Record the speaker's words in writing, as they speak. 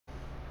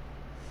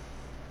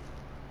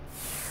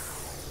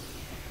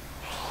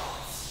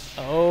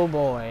Oh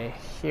boy,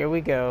 here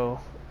we go.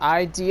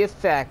 Idea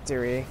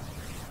Factory.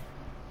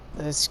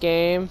 This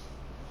game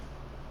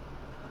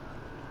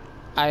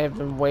I have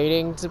been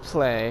waiting to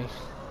play.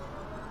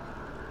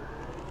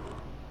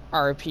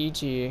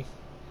 RPG.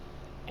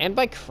 And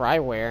by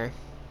Cryware.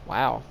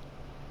 Wow.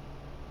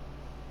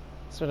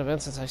 It's been a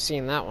bit since I've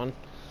seen that one.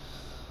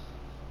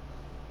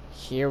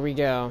 Here we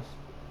go.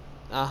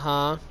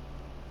 Uh-huh.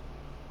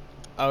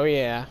 Oh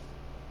yeah.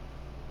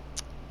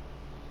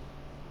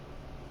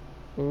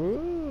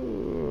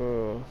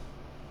 Ooh.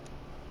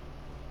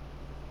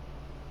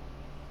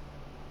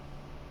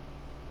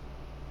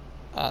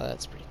 Oh,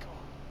 that's pretty cool.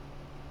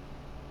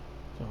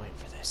 Been waiting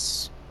for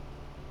this.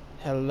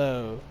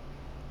 Hello,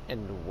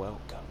 and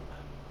welcome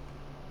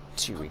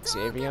to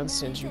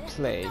exavion-senju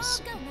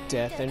Plays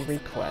Death and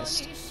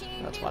Request.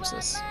 Let's watch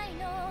this.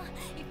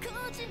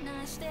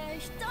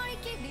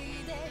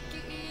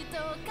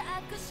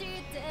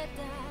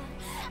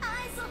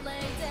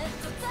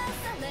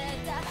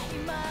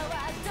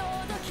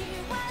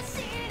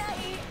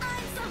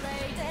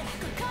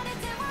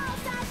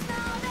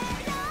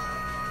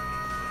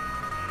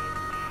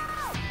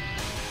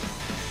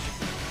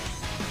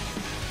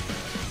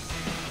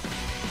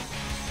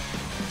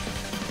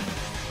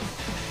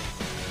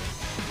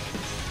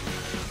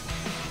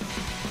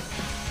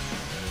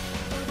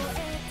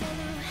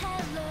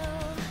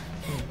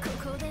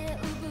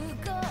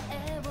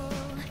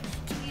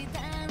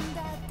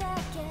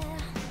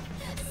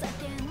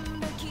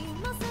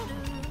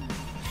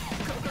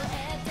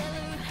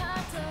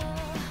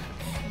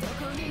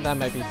 That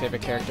might be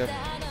favorite character.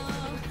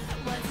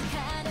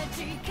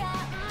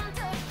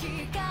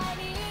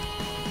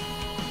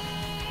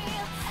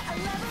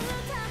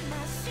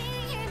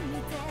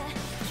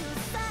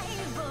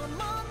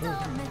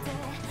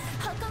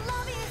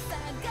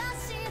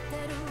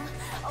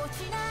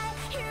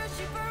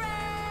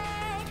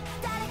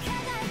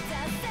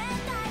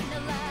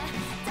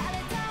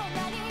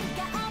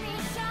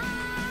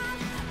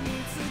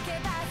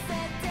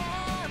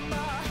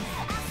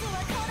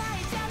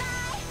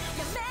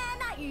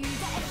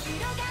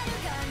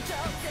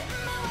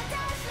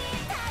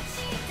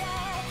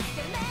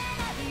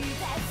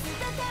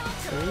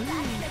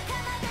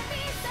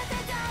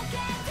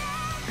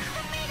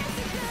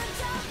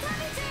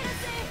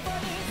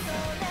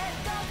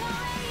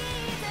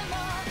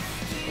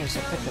 There's a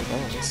pick of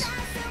those.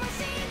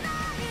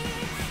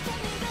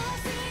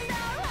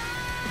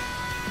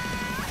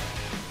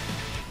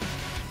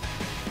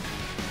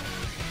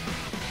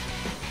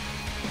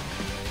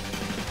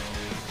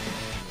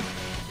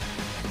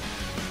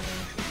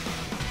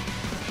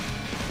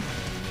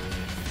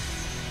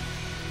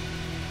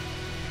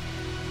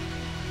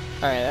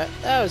 Alright,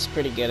 that was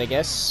pretty good, I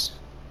guess.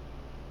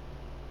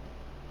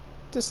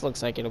 This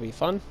looks like it'll be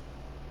fun.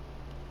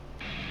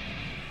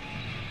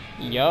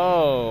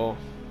 Yo!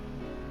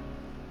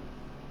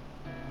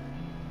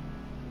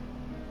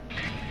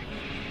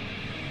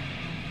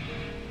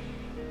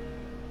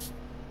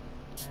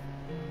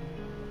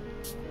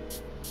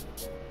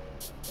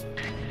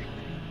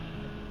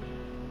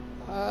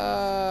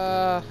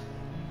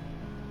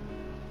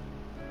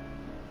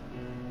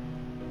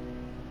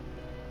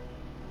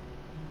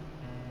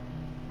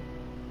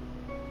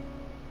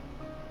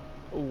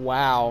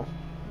 Wow.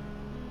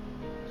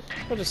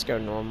 We'll just go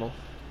normal.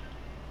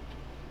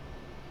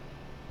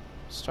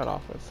 Start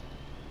off with.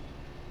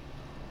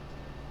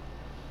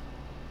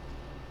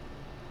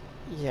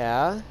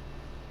 Yeah.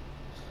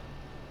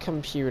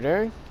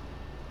 Computer.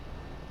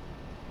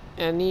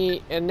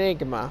 Any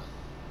enigma.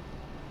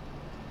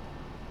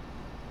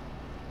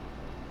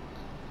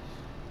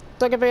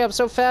 Look at me, I'm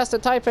so fast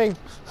at typing.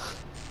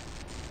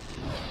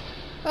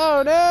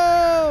 Oh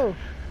no!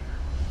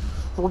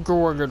 We're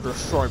going into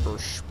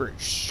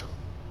cyberspace.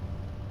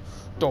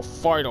 The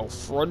final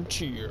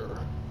frontier.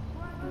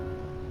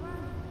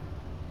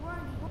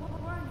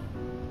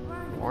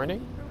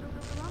 Warning?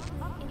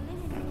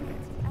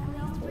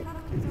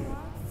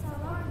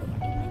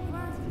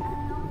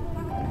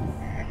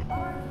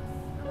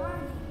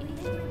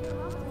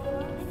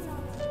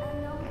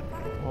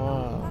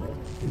 Wow.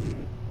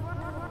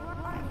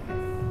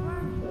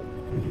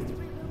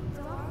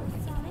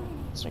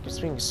 It's like it's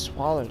being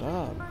swallowed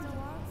up.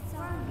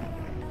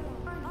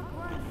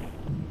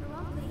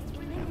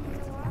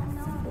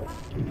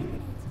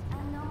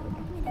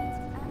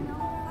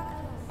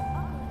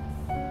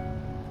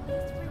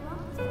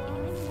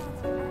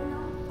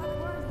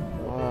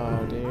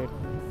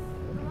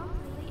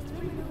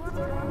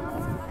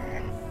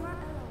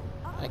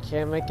 I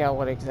can't make out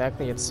what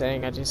exactly it's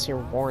saying, I just hear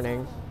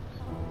warning.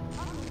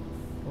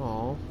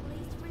 Oh,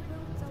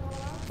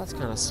 that's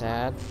kind of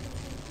sad.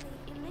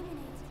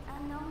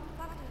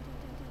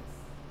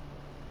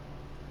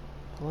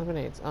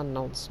 Eliminates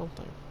unknown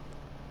something.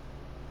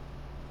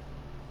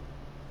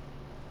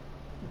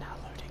 Now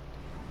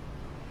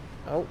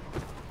loading.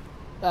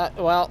 Oh.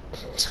 Well.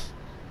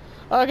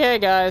 Okay,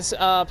 guys.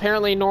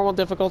 Apparently normal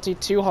difficulty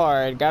too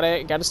hard.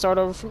 Gotta start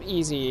over from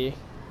easy.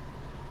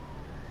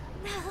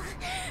 I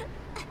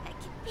can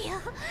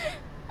feel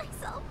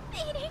myself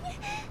fading.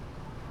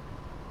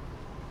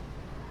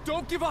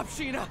 Don't give up,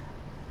 Sheena!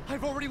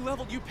 I've already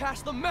leveled you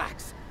past the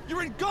max!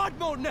 You're in God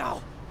mode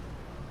now!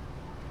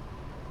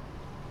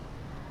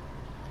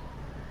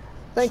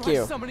 Thank Try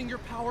you. summoning your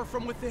power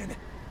from within.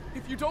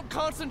 If you don't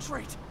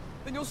concentrate,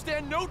 then you'll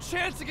stand no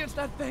chance against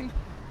that thing.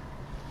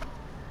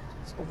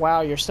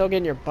 Wow, you're still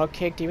getting your butt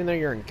kicked even though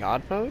you're in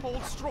God mode?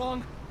 Hold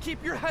strong.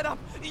 Keep your head up.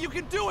 You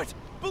can do it.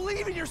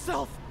 Believe in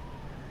yourself.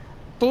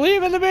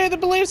 Believe in the man that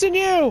believes in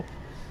you!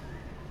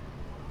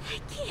 I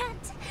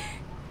can't.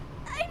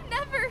 I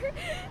never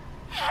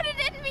had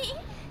it in me.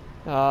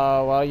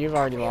 Oh, well, you've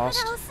already Everyone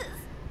lost. else is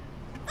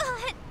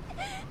gone.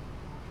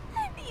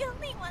 I'm the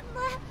only one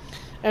left.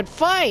 And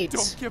fight!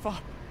 Don't give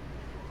up.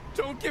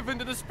 Don't give in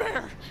to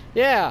despair.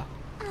 Yeah.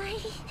 I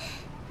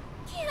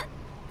can't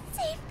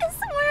save this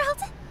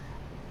world.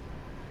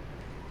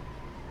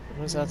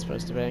 What's that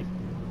supposed to be?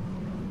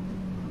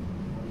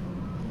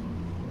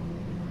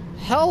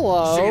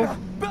 Hello?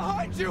 Sheena,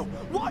 behind you!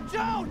 Watch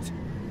out!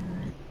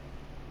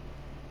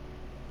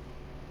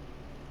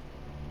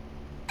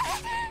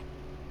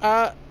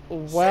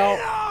 Well...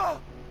 Sheena!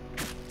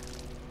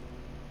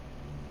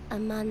 A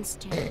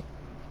monster,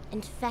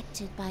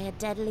 infected by a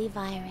deadly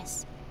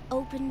virus,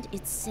 opened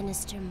its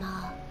sinister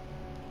maw.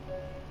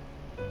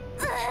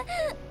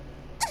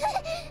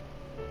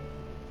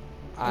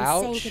 And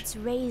sank Ouch. its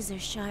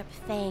razor-sharp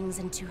fangs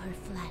into her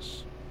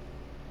flesh,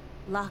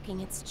 locking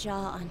its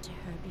jaw onto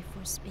her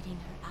before spitting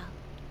her out.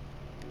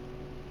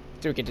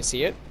 Do we get to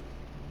see it?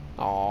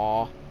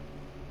 Aww.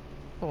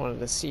 I wanted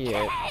to see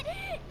it.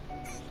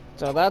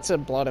 So that's a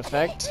blood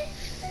effect.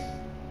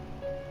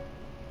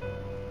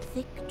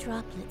 Thick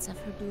droplets of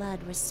her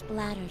blood were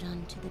splattered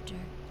onto the dirt.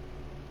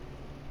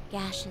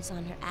 Gashes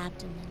on her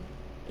abdomen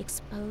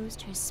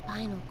exposed her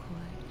spinal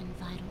cord and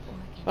vital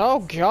organs. Oh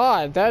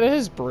god, that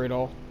is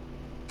brutal.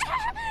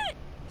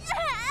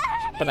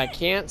 But I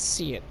can't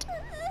see it.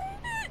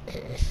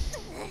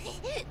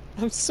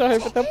 I'm sorry,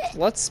 but the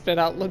blood spit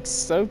out looks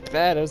so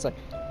bad. I was like,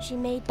 She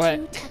made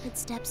But- 2 tepid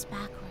steps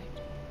backward,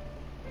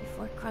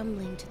 before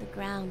crumbling to the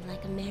ground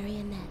like a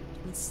marionette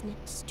with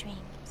snipped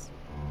strings.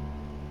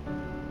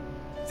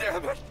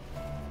 Damn it!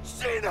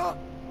 Sheena!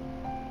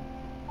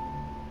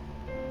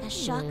 As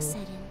shock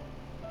set in,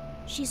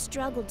 she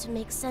struggled to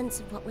make sense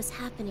of what was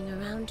happening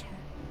around her.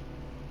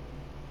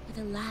 With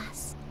a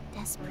last,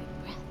 desperate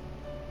breath,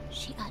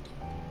 she uttered,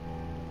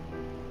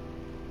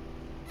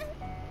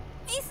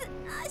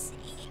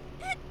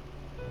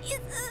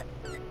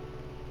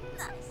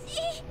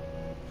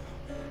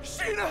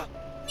 Sheena!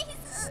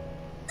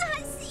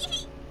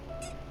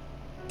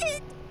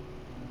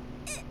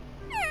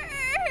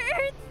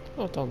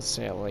 oh, don't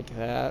say it like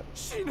that.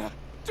 Sheena,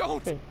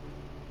 don't! Hey.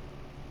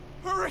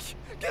 Hurry!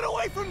 Get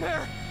away from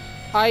there!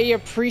 I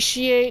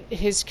appreciate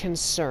his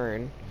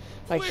concern.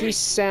 Like, he Please,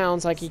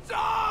 sounds like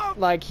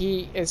Stop!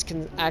 he is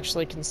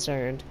actually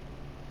concerned.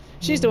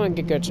 She's doing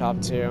a good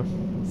job, too.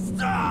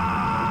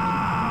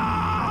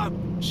 Stop!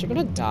 Is she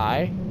gonna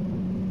die?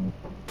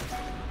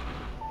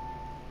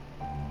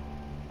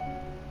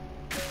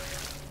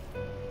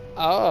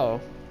 Oh.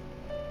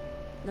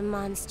 The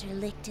monster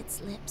licked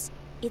its lips,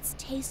 its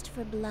taste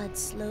for blood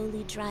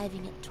slowly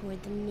driving it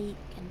toward the meek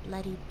and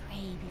bloodied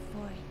prey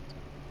before it.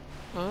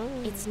 Oh.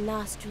 Its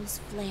nostrils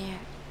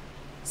flared,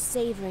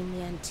 savoring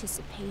the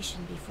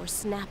anticipation before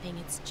snapping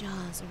its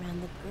jaws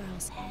around the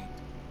girl's head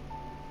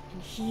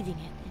and heaving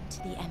it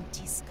into the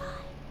empty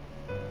sky.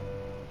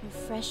 Her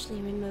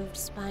freshly removed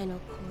spinal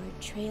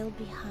cord trailed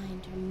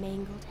behind her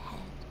mangled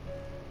head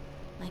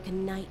like a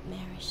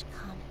nightmarish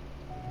comet.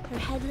 Her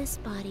headless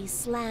body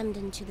slammed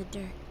into the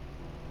dirt,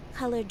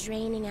 color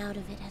draining out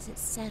of it as it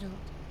settled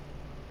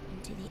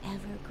into the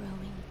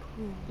ever-growing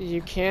pool. You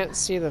of can't blood.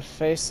 see the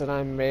face that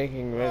I'm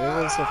making, but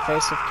it is a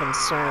face of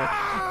concern.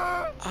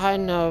 I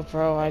know,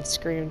 bro, I'd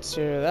scream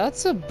too.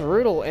 That's a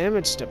brutal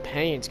image to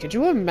paint. Could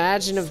you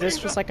imagine if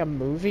this was like a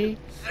movie?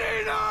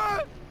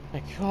 Sheena!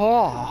 Like,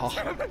 oh.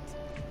 Damn it!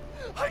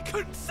 I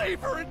couldn't save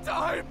her in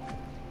time!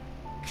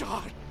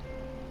 God,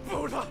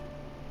 Buddha,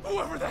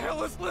 whoever the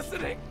hell is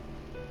listening,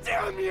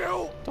 damn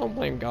you! Don't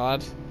blame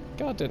God.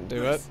 God didn't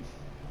do it.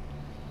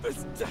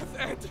 This death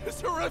end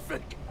is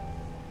horrific!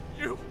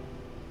 You...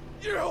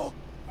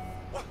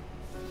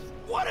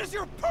 What is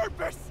your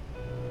purpose?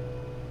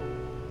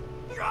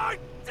 God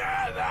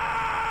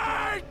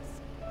damn it!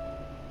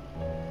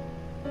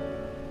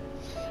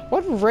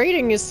 What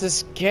rating is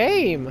this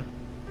game?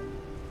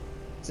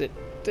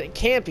 It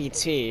can't be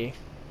T.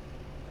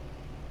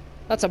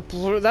 That's a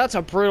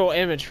brutal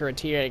image for a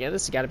T rating.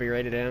 This has got to be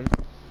rated M.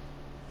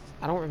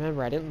 I don't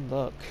remember. I didn't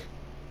look.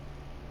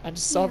 I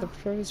just saw the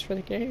pros for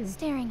the game.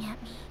 Staring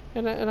at me.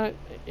 And I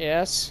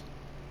yes.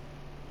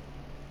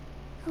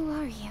 Who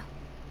are you?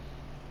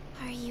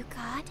 Are you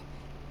God?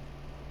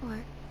 Or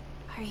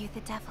are you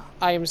the devil?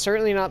 I am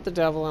certainly not the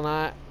devil, and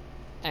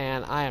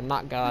I am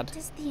not God. What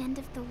does the end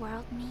of the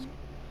world mean?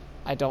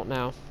 I don't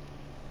know.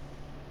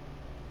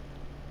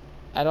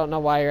 I don't know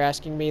why you're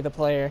asking me, the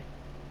player.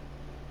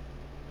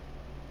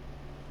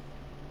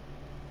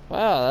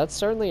 Wow, that's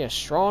certainly a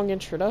strong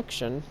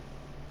introduction.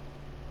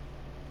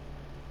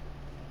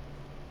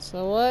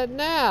 So what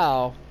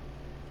now?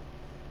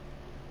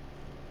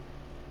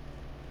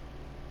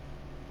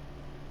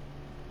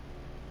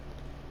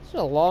 It's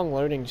a long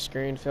loading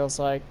screen, feels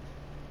like.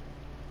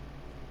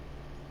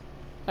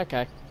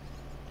 Okay.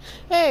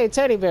 Hey,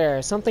 teddy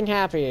bear, something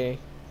happy.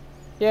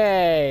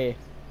 Yay.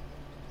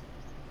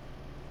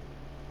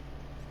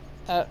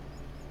 I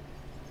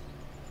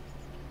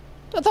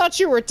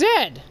thought you were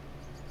dead.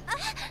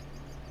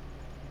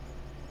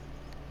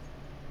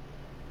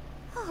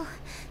 Oh,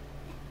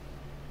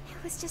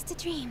 it was just a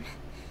dream.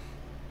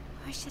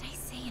 Or should I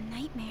say a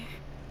nightmare?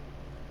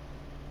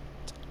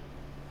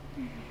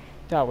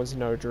 That was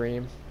no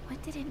dream.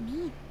 What did it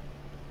mean?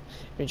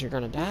 It means you're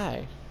gonna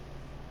die.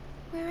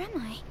 Where am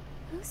I?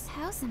 Whose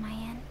house am I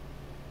in?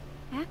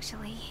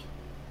 Actually,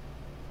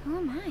 who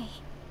am I?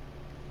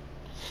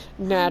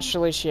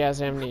 Naturally, she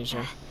has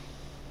amnesia.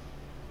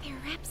 They're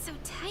wrapped so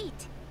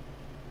tight.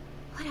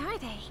 What are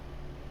they?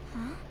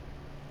 Huh?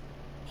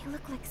 They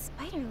look like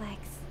spider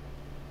legs.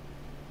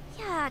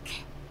 Yuck.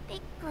 They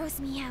gross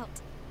me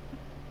out.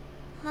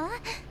 Huh?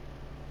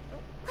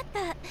 What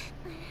the...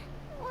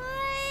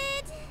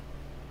 What?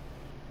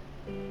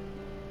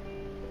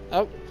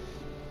 Oh.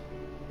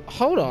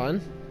 Hold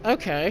on.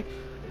 Okay.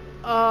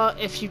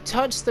 If you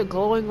touch the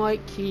glowing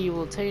white key, you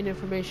will obtain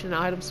information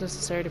and items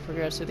necessary to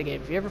progress through the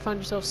game. If you ever find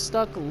yourself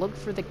stuck, look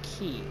for the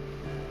key.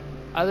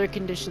 Other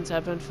conditions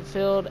have been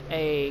fulfilled.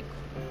 A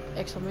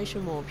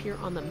exclamation will appear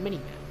on the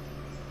minimap.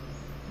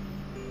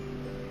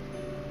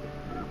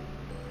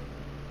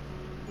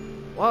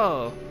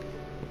 Whoa.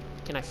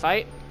 Can I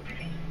fight?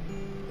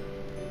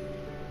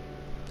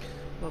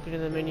 Welcome to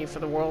the menu for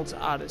the World's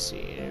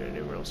Odyssey.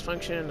 Numerals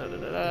function,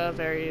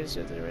 various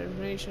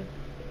information.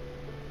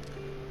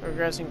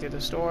 Progressing through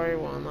the story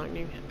will unlock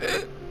new...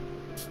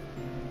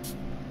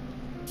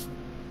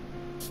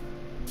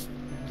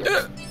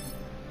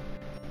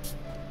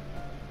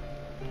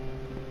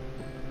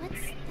 What's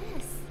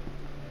this?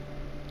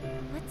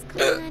 What's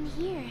going on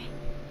here?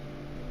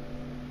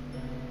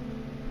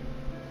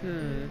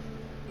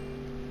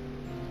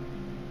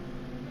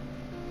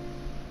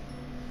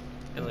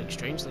 It looks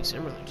strangely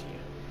similar to you.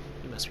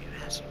 You must be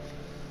imagining.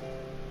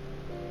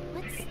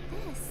 What's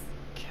this?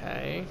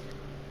 Okay.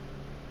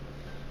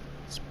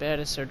 This bed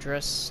is so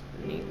dressed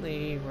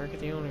neatly. Work at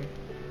the owner.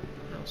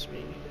 House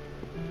me.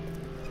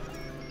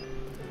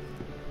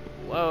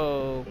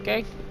 Whoa.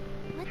 Okay.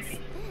 What's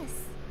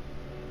this?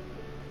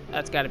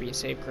 That's got to be a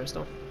save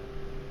crystal.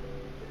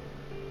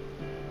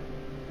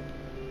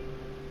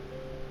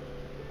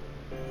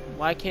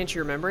 Why can't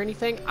you remember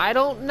anything? I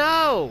don't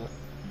know.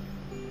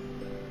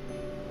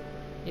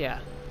 Yeah.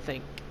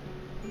 Think.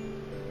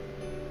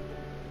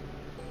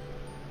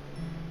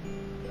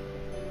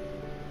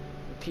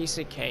 Piece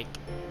of cake.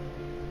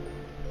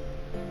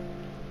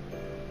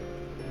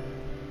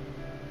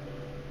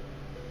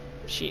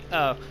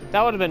 Oh,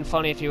 that would have been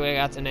funny if you would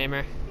have got to name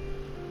her.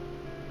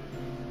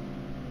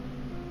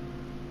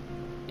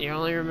 You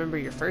only remember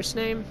your first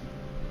name?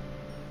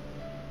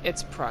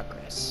 It's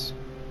Progress.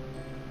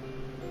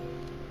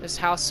 This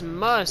house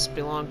must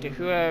belong to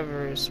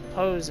whoever is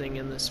posing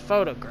in this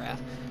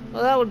photograph.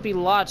 Well, that would be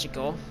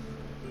logical.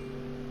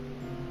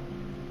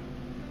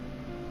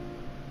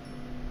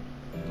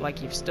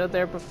 Like you've stood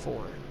there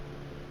before.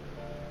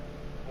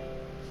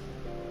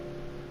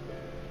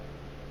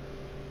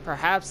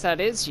 Perhaps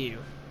that is you.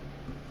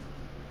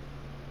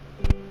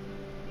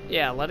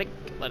 Yeah, let it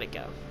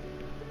go.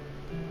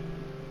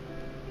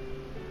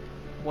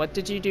 What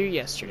did you do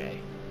yesterday?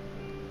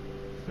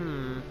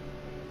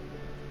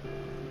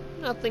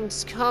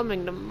 Nothing's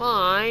coming to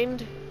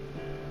mind.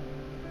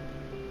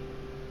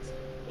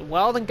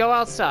 Well, then go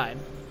outside.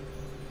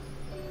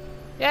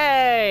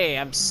 Yay!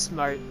 I'm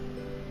smart.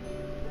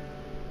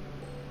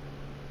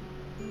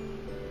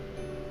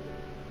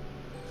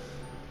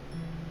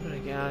 What I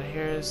got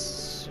here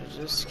is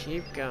just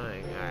keep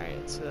going.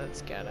 Alright, so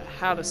that's got a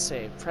how to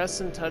save. Press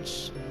the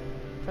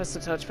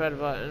touchpad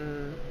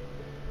button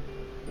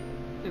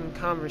in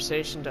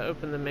conversation to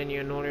open the menu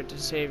in order to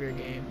save your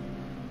game.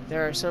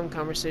 There are some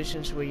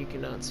conversations where you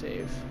cannot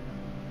save.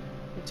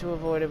 To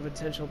avoid a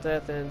potential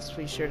death ends,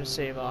 be sure to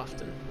save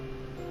often.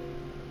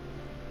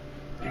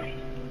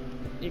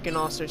 You can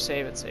also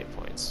save at save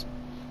points.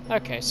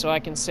 Okay, so I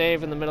can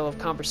save in the middle of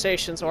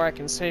conversations, or I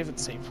can save at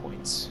save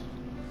points.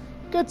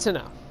 Good to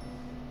know.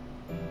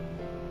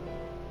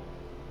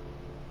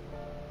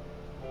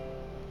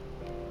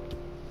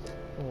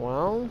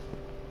 Well...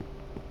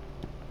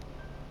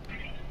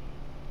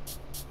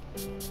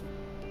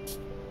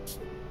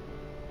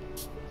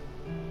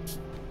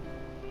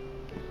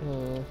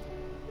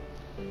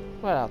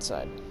 What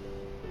outside?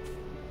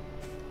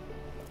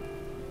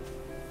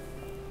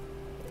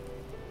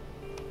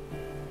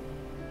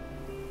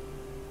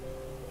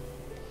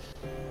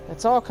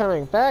 It's all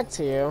coming back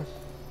to you.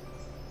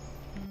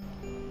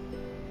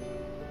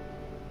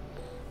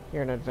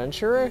 You're an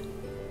adventurer?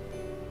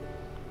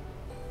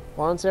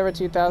 Once every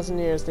 2,000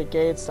 years, the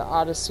gates to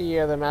Odyssey,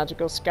 the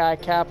magical sky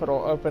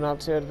capital, open up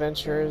to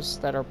adventurers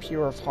that are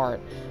pure of heart.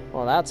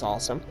 Well, that's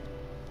awesome.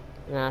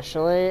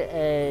 Naturally,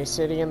 a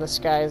city in the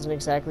sky isn't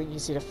exactly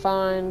easy to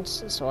find,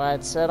 so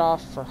I'd set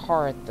off for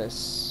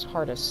Hardis,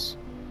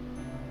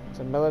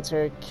 the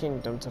military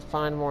kingdom, to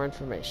find more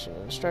information.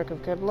 In a stroke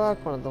of good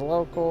luck, one of the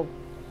local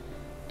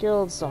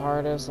guilds, the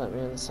Hardis, let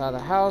me inside the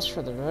house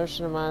for the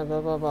devotion of my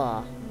blah blah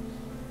blah.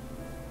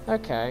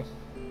 Okay.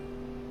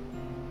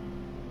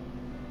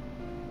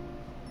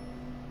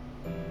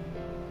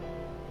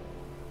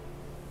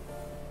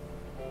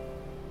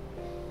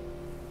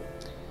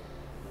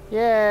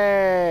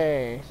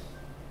 Yay!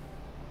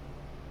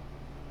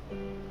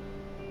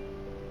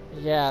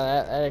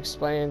 Yeah, that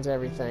explains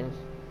everything.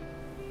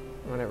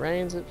 When it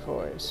rains, it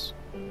pours.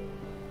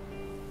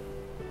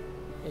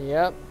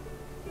 Yep.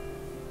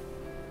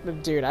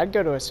 But dude, I'd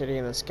go to a city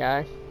in the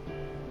sky.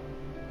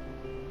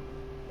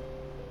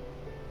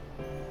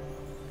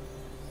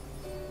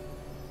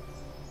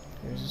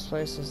 There's this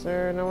place. Is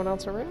there no one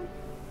else around?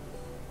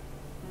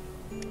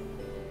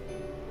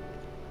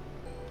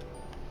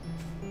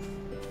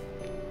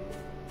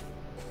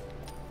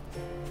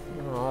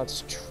 Oh,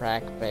 it's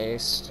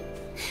track-based.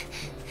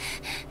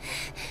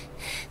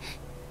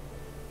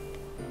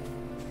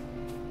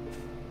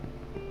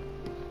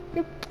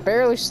 You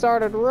barely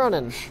started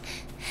running.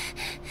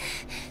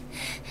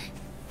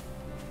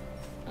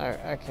 Oh,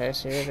 okay,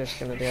 so you're just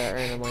gonna do that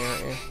randomly,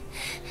 aren't you?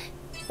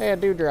 Hey, a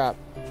dewdrop.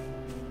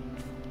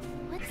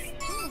 What's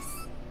this?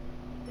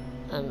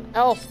 An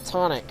elf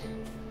tonic.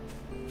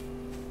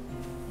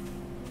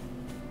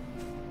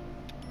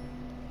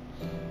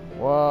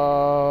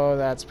 Whoa,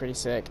 that's pretty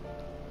sick.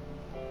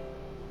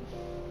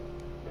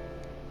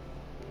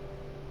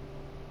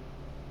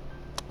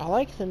 I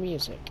like the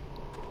music.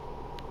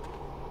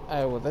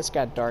 Oh, well, this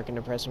got dark and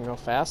depressing real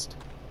fast.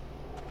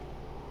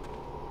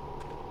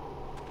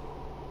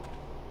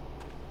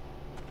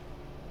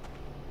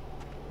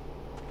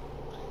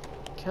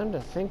 Come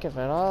to think of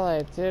it, all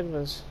I did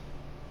was...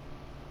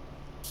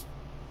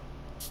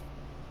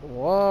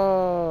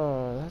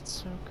 Whoa, that's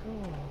so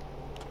cool.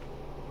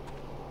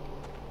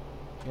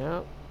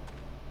 Yep.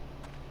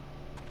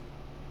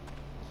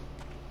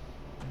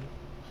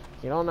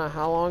 You don't know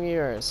how long you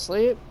are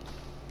asleep?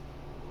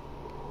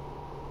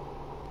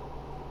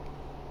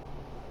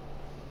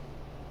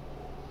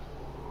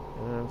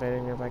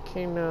 Invading nearby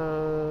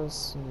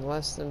kingdoms,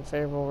 less than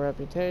favorable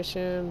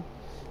reputation,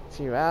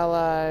 few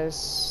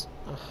allies,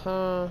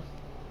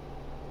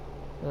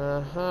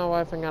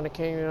 wiping out a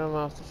kingdom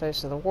off the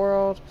face of the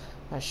world.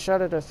 I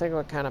shudder to think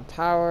what kind of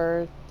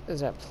power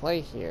is at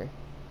play here.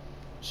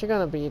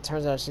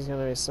 Turns out she's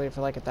gonna be asleep for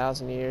like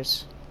 1,000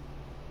 years.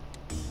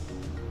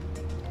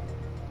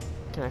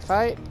 Can I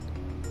fight?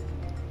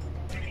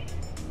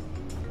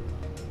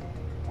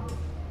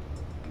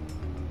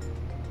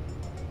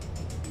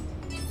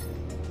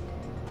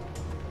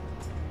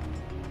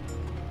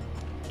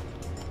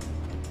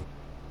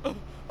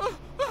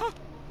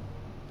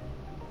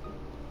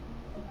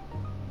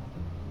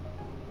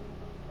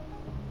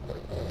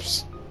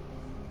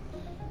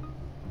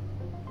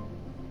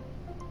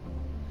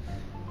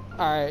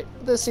 Alright,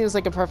 this seems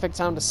like a perfect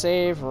time to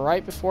save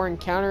right before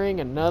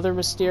encountering another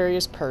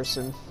mysterious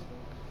person.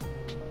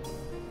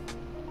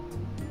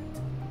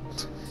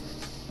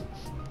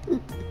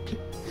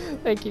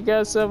 Thank you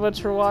guys so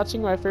much for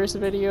watching my first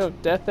video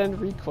of Death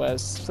End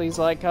Requests. Please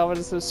like, comment,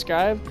 and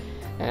subscribe,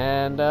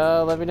 and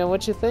let me know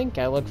what you think.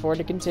 I look forward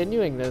to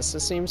continuing this.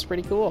 This seems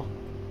pretty cool.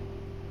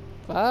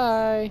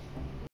 Bye!